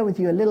want to share with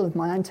you a little of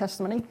my own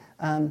testimony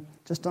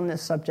just on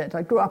this subject.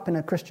 I grew up in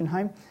a Christian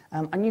home.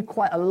 I knew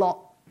quite a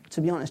lot,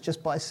 to be honest,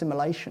 just by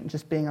assimilation,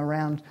 just being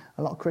around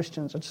a lot of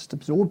Christians. I just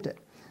absorbed it.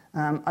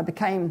 I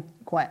became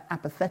quite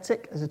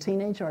apathetic as a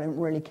teenager. I didn't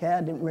really care.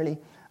 I didn't really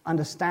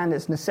understand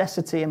its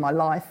necessity in my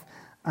life.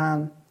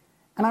 And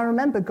I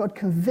remember God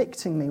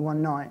convicting me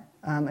one night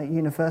at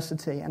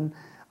university, and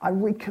I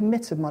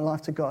recommitted my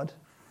life to God.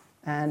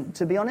 And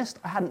to be honest,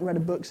 I hadn't read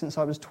a book since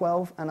I was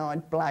 12, and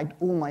I'd blagged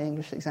all my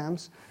English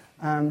exams.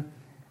 I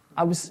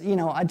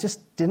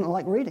just didn't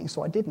like reading,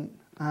 so I didn't.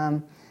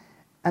 And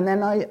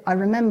then I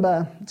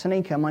remember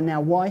Tanika, my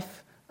now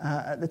wife,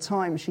 at the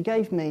time, she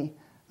gave me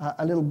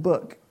a little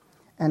book,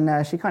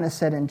 and she kind of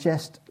said in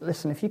jest,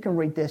 listen, if you can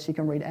read this, you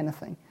can read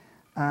anything.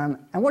 And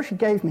what she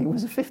gave me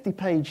was a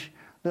 50-page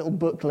little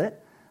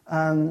booklet,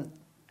 and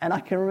I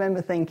can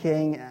remember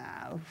thinking,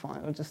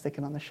 fine, I'll just stick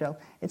it on the shelf.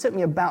 It took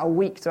me about a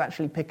week to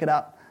actually pick it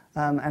up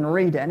and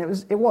read it, and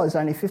it was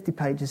only 50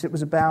 pages. It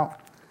was about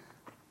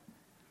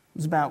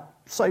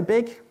so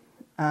big,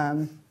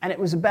 and it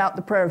was about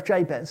the prayer of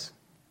Jabez.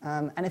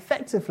 And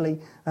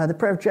effectively, the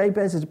prayer of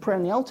Jabez is a prayer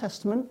in the Old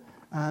Testament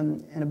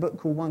in a book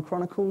called 1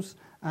 Chronicles,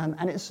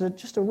 and it's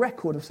just a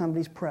record of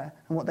somebody's prayer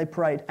and what they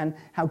prayed and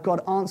how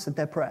God answered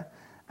their prayer.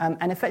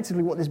 And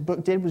effectively what this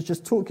book did was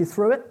just talk you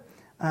through it,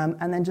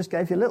 and then just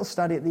gave you a little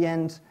study at the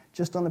end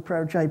just on the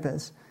prayer of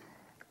Jabez.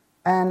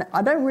 And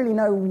I don't really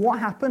know what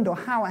happened or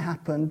how it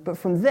happened, but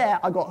from there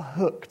I got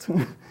hooked.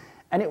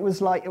 And it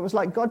was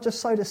like God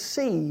just sowed a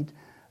seed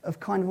of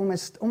kind of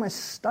almost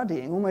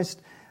studying,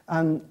 almost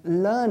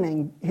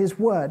learning His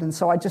Word. And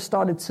so I just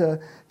started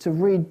to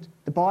read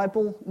the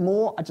Bible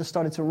more. I just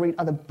started to read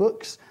other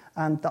books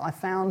that I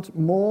found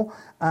more.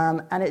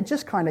 And it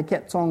just kind of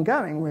kept on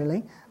going,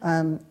 really.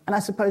 And I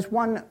suppose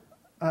one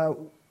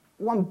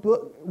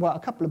book, well, a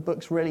couple of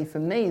books really for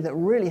me that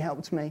really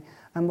helped me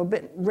were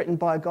written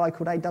by a guy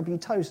called A.W.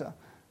 Tozer.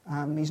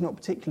 He's not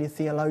particularly a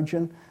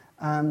theologian.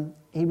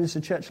 He was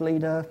a church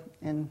leader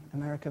in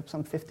America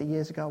some 50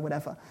 years ago or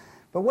whatever.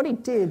 But what he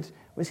did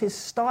was his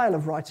style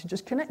of writing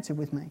just connected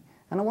with me.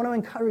 And I want to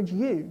encourage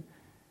you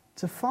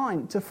to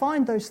find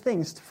those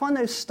things, to find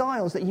those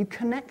styles that you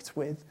connect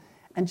with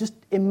and just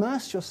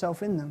immerse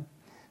yourself in them.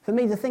 For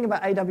me, the thing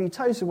about A.W.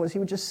 Tozer was he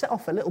would just set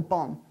off a little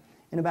bomb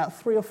in about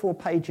 3 or 4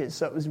 pages,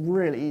 so it was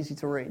really easy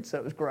to read, so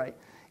it was great.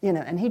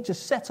 And he'd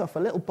just set off a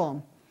little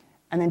bomb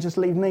and then just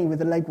leave me with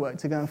the legwork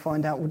to go and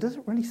find out, well, does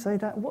it really say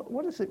that?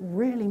 What does it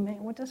really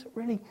mean? What does it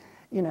really,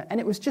 And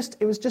it was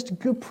just a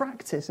good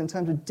practice in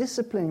terms of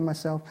disciplining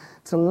myself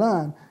to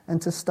learn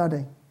and to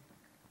study.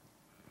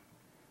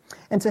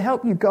 And to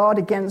help you guard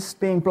against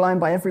being blown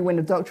by every wind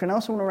of doctrine, I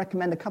also want to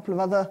recommend a couple of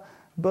other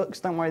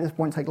books. Don't worry, this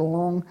won't take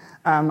long.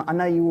 I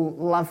know you will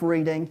love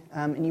reading,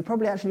 and you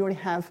probably actually already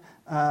have,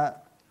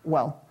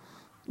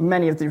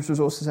 many of these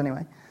resources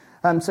anyway.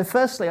 So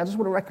firstly, I just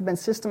want to recommend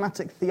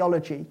Systematic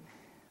Theology.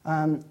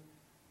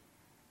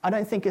 I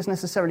don't think it's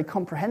necessarily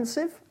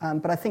comprehensive,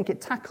 but I think it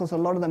tackles a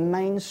lot of the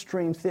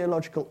mainstream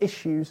theological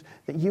issues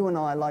that you and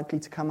I are likely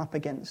to come up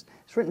against.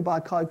 It's written by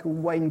a guy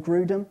called Wayne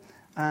Grudem.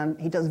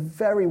 He does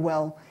very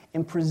well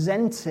in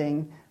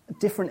presenting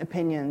different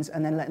opinions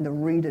and then letting the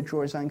reader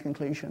draw his own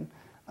conclusion.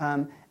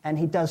 And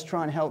he does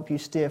try and help you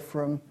steer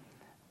from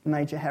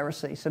major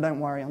heresy, so don't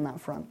worry on that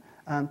front.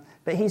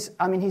 But he's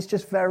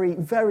just very,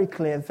 very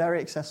clear, very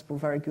accessible,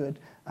 very good.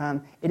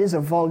 It is a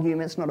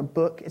volume, it's not a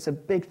book, it's a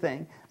big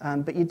thing.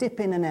 But you dip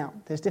in and out.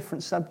 There's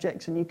different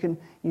subjects, and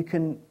you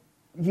can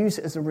use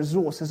it as a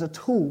resource, as a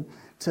tool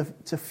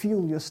to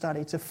fuel your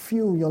study, to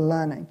fuel your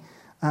learning.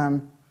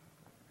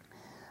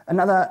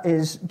 Another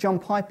is John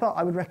Piper.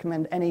 I would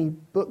recommend any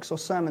books or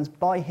sermons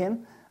by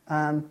him,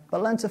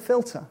 but learn to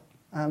filter.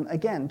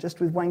 Again, just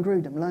with Wayne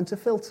Grudem, learn to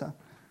filter.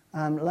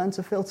 Learn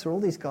to filter all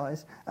these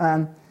guys.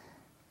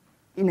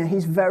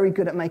 He's very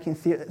good at making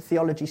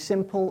theology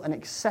simple and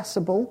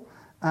accessible,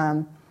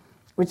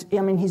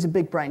 he's a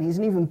big brain. He's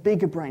an even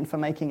bigger brain for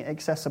making it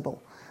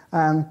accessible.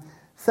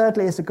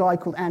 Thirdly is a guy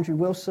called Andrew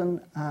Wilson,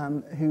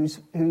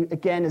 who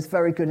again is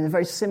very good in a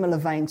very similar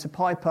vein to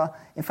Piper.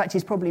 In fact,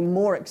 he's probably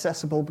more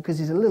accessible because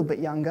he's a little bit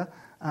younger,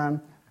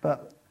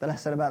 but the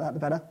less said about that, the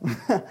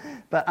better.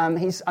 But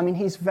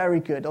he's very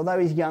good. Although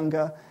he's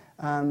younger,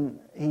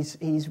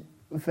 he's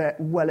very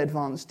well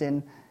advanced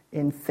in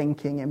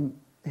thinking, and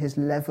his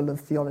level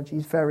of theology.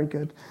 He's very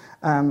good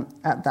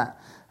at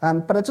that.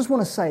 But I just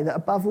want to say that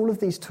above all of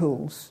these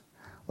tools,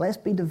 let's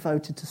be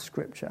devoted to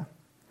Scripture.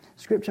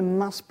 Scripture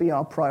must be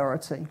our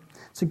priority,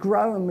 to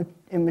grow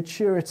in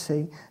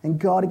maturity and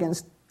guard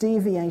against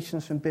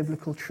deviations from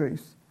biblical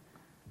truth.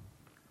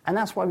 And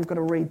that's why we've got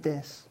to read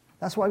this.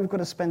 That's why we've got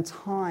to spend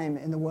time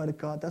in the Word of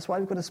God. That's why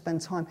we've got to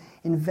spend time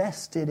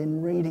invested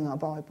in reading our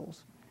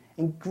Bibles,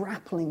 in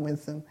grappling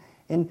with them,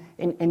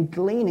 in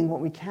gleaning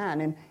what we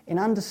can, in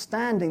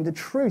understanding the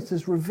truth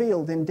as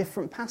revealed in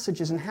different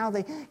passages and how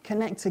they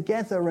connect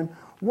together, and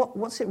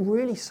what's it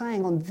really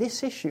saying on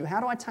this issue?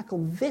 How do I tackle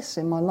this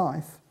in my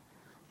life?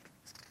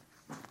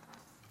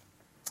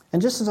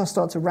 And just as I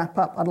start to wrap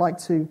up, I'd like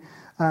to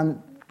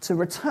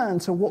return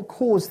to what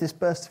caused this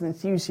burst of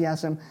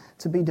enthusiasm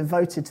to be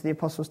devoted to the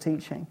Apostles'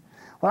 teaching.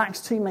 Well,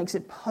 Acts 2 makes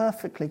it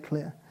perfectly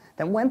clear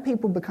that when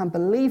people become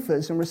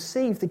believers and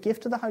receive the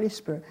gift of the Holy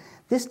Spirit,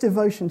 this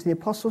devotion to the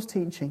Apostles'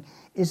 teaching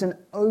is an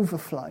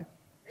overflow.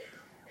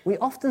 We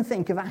often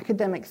think of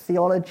academic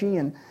theology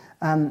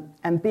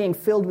and being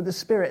filled with the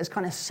Spirit as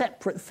kind of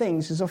separate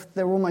things, as if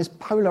they're almost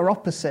polar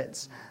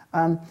opposites.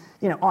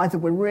 Either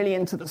we're really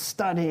into the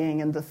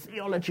studying and the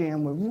theology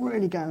and we're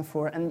really going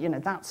for it,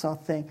 and that's our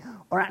thing,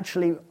 or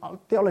actually our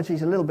theology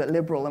is a little bit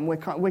liberal and we're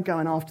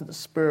going after the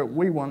Spirit.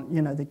 We want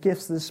the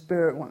gifts of the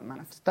Spirit, we want the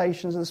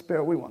manifestations of the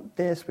Spirit, we want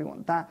this, we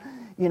want that,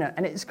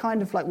 and it's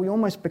kind of like we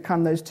almost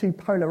become those two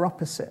polar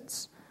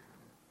opposites.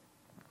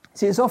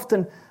 See, it's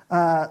often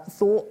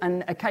thought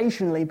and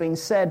occasionally been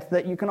said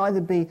that you can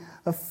either be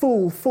a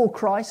fool for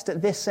Christ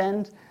at this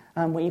end,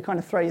 where you kind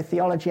of throw your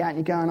theology out and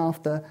you're going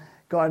after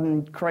God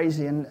and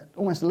crazy and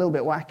almost a little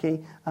bit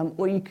wacky,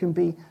 or you can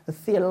be a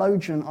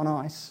theologian on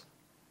ice.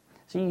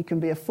 So you can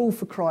be a fool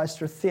for Christ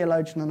or a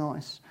theologian on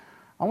ice.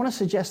 I want to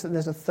suggest that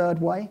there's a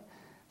third way,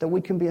 that we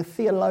can be a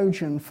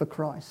theologian for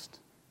Christ,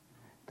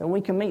 that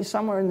we can meet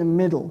somewhere in the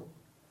middle.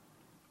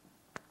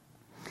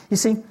 You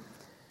see,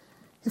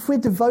 if we're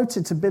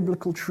devoted to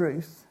biblical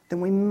truth,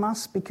 then we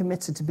must be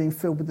committed to being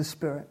filled with the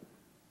Spirit.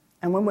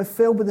 And when we're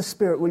filled with the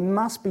Spirit, we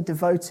must be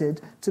devoted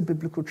to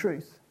biblical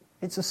truth.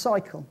 It's a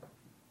cycle.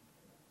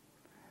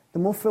 The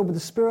more filled with the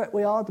Spirit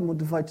we are, the more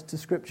devoted to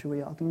Scripture we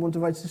are. The more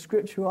devoted to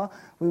Scripture we are,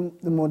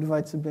 the more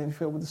devoted to being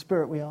filled with the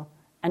Spirit we are.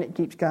 And it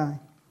keeps going.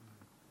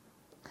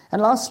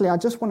 And lastly, I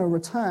just want to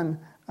return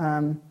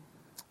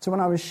to when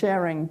I was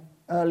sharing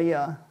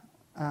earlier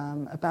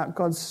about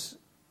God's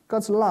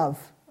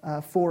love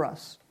for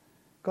us.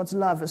 God's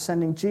love at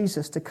sending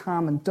Jesus to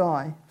come and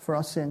die for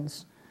our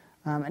sins.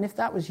 And if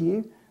that was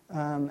you,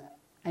 and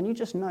you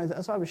just know that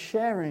as I was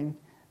sharing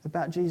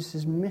about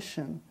Jesus'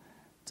 mission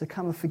to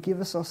come and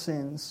forgive us our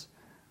sins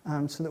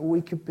so that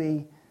we could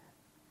be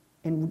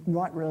in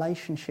right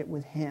relationship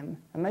with him.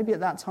 And maybe at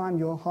that time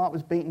your heart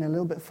was beating a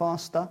little bit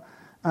faster.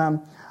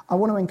 I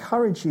want to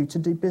encourage you to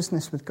do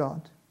business with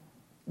God.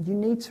 You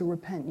need to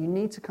repent. You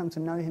need to come to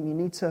know him. You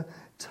need to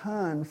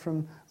turn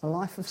from a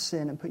life of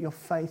sin and put your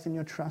faith and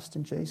your trust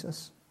in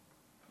Jesus.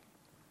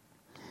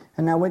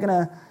 And now we're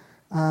going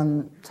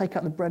to take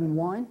up the bread and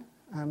wine.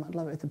 I'd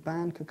love it if the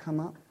band could come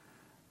up.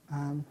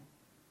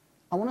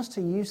 I want us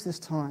to use this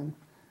time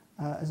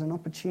as an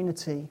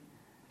opportunity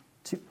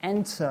to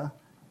enter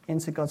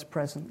into God's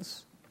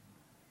presence.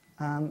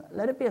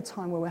 Let it be a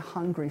time where we're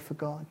hungry for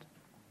God.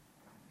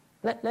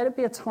 Let it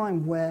be a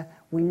time where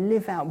we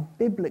live out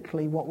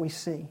biblically what we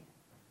see.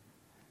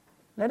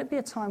 Let it be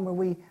a time where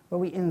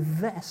we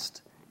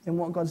invest in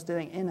what God's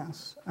doing in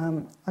us.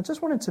 I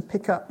just wanted to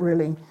pick up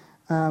really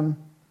on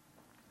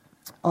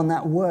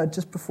that word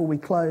just before we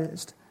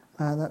closed,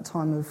 that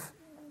time of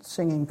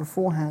singing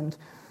beforehand,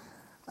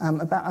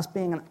 about us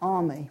being an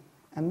army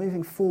and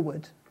moving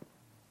forward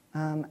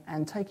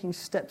and taking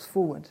steps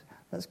forward.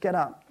 Let's get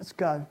up. Let's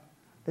go.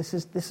 This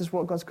is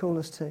what God's called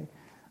us to.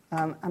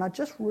 And I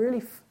just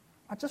really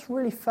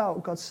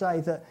felt God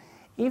say that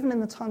even in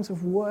the times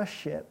of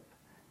worship,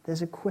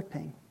 there's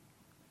equipping.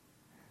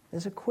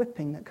 There's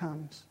equipping that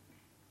comes.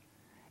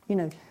 You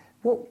know,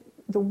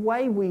 the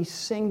way we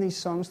sing these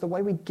songs, the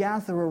way we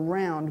gather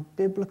around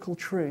biblical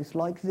truth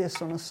like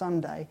this on a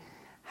Sunday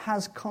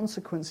has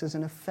consequences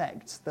and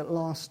effects that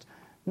last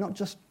not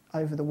just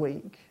over the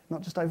week,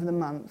 not just over the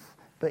month,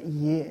 but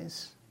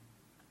years.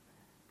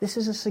 This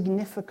is a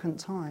significant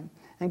time.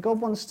 And God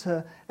wants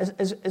to,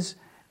 as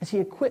He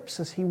equips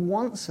us, He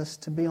wants us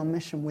to be on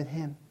mission with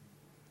Him.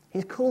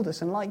 He's called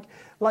us, and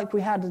like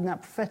we had in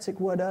that prophetic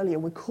word earlier,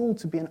 we're called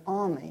to be an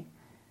army.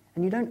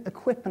 And you don't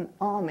equip an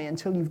army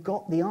until you've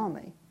got the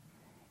army.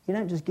 You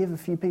don't just give a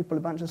few people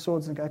a bunch of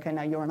swords and go, okay,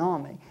 now you're an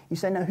army. You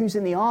say, no, who's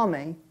in the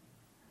army?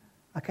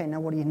 Okay, now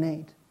what do you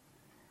need?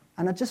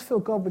 And I just feel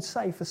God would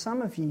say, for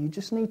some of you, you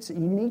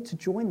need to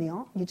join the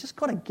army. You just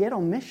got to get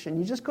on mission.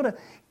 You just got to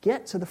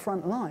get to the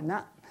front line.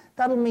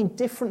 That'll mean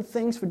different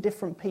things for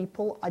different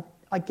people.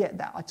 I get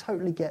that. I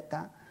totally get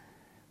that.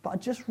 But I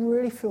just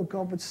really feel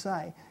God would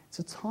say, it's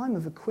a time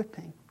of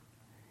equipping.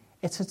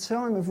 It's a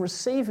time of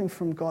receiving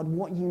from God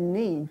what you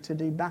need to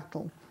do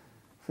battle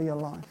for your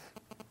life.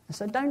 And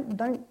so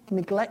don't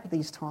neglect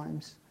these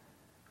times.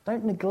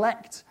 Don't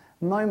neglect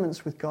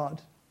moments with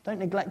God. Don't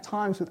neglect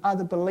times with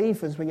other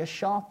believers where you're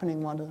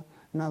sharpening one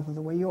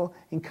another, where you're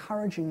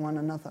encouraging one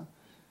another.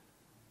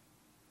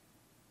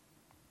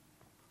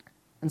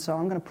 And so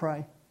I'm going to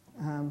pray.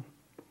 And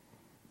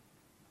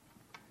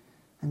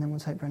then we'll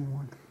take Brendan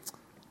one.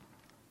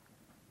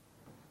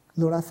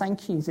 Lord, I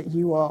thank you that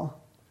you are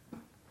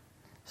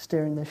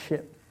steering this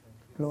ship.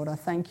 Lord, I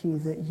thank you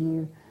that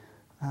you,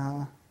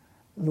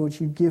 Lord,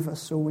 you give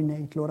us all we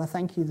need. Lord, I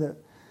thank you that,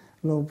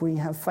 Lord, we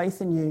have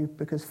faith in you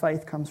because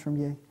faith comes from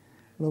you.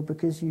 Lord,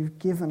 because you've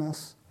given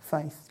us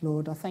faith.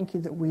 Lord, I thank you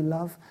that we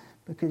love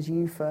because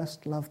you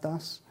first loved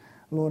us.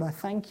 Lord, I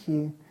thank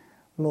you,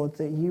 Lord,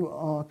 that you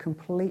are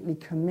completely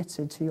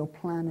committed to your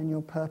plan and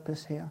your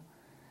purpose here.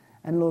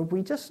 And Lord,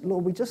 we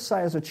just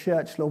say as a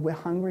church, Lord, we're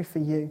hungry for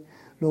you.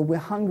 Lord, we're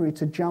hungry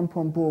to jump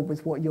on board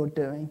with what you're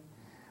doing.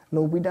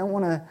 Lord, we don't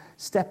want to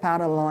step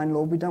out of line,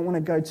 Lord. We don't want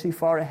to go too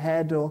far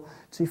ahead or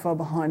too far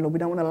behind, Lord. We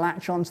don't want to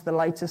latch on to the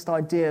latest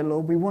idea,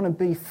 Lord. We want to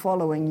be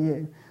following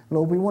you.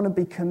 Lord, we want to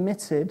be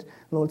committed,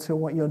 Lord, to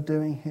what you're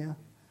doing here.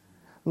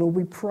 Lord,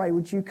 we pray,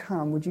 would you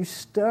come? Would you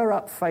stir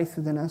up faith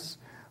within us?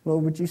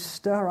 Lord, would you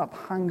stir up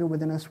hunger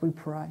within us, we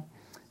pray.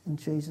 In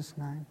Jesus'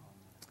 name,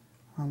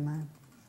 amen.